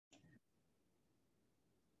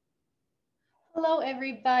Hello,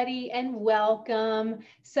 everybody, and welcome.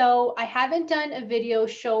 So I haven't done a video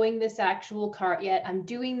showing this actual cart yet. I'm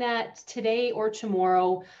doing that today or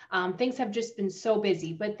tomorrow. Things have just been so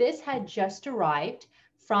busy, but this had just arrived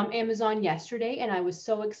from Amazon yesterday, and I was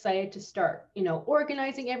so excited to start,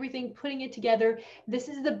 organizing everything, putting it together. This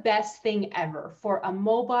is the best thing ever for a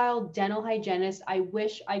mobile dental hygienist. I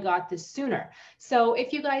wish I got this sooner. So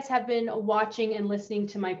if you guys have been watching and listening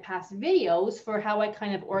to my past videos for how I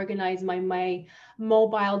kind of organize my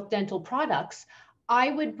mobile dental products,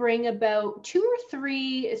 I would bring about 2 or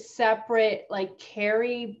 3 separate like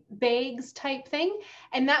carry bags type thing.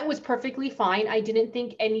 And that was perfectly fine. I didn't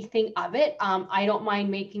think anything of it. I don't mind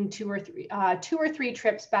making two or three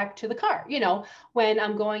trips back to the car, when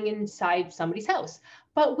I'm going inside somebody's house.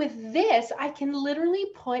 But with this, I can literally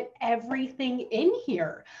put everything in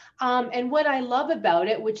here. And what I love about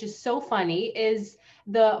it, which is so funny, is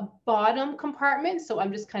the bottom compartment. So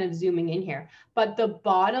I'm just kind of zooming in here, but the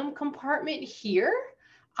bottom compartment here,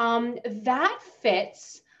 that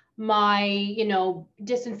fits my,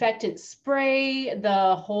 disinfectant spray,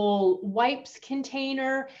 the whole wipes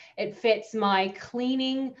container. It fits my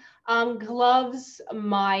cleaning gloves,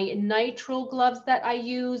 my nitrile gloves that I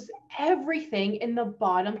use, everything in the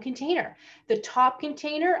bottom container. The top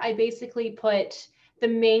container, I basically put the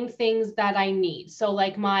main things that I need. So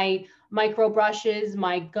like my micro brushes,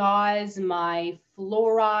 my gauze, my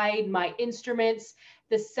fluoride, my instruments.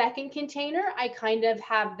 The second container, I kind of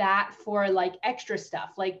have that for like extra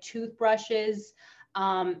stuff, like toothbrushes,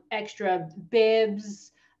 extra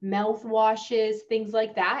bibs, mouthwashes, things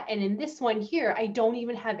like that. And in this one here, I don't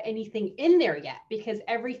even have anything in there yet because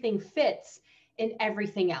everything fits in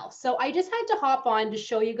everything else. So I just had to hop on to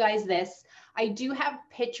show you guys this. I do have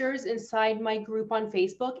pictures inside my group on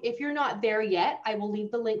Facebook. If you're not there yet, I will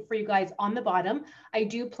leave the link for you guys on the bottom. I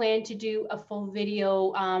do plan to do a full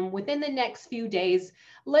video within the next few days.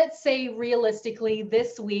 Let's say realistically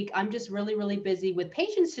this week, I'm just really, really busy with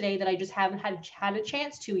patients today that I just haven't had a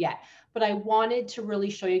chance to yet. But I wanted to really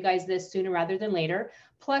show you guys this sooner rather than later.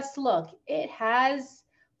 Plus, look, it has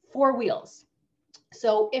 4 wheels.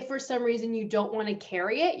 So if for some reason you don't want to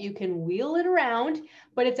carry it, you can wheel it around,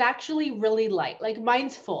 but it's actually really light. Like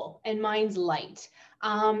mine's full and mine's light.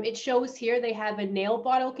 It shows here they have a nail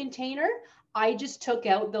bottle container. I just took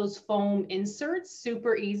out those foam inserts,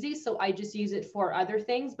 super easy. So I just use it for other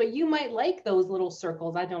things, but you might like those little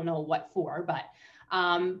circles. I don't know what for, but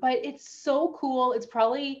it's so cool.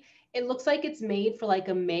 It looks like it's made for like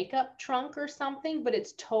a makeup trunk or something, but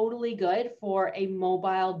it's totally good for a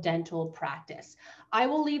mobile dental practice. I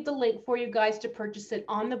will leave the link for you guys to purchase it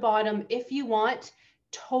on the bottom if you want.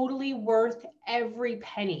 Totally worth every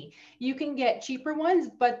penny. You can get cheaper ones,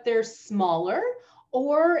 but they're smaller,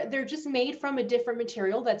 or they're just made from a different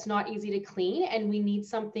material that's not easy to clean, and we need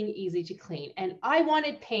something easy to clean. And I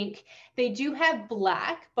wanted pink. They do have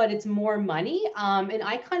black, but it's more money. And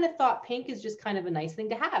I kind of thought pink is just kind of a nice thing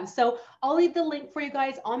to have. So I'll leave the link for you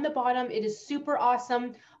guys on the bottom. It is super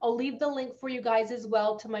awesome. I'll leave the link for you guys as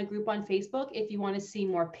well to my group on Facebook if you want to see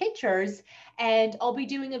more pictures. And I'll be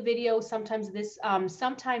doing a video sometime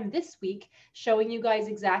this week showing you guys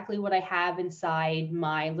exactly what I have inside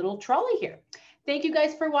my little trolley here. Thank you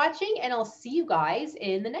guys for watching, and I'll see you guys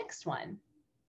in the next one.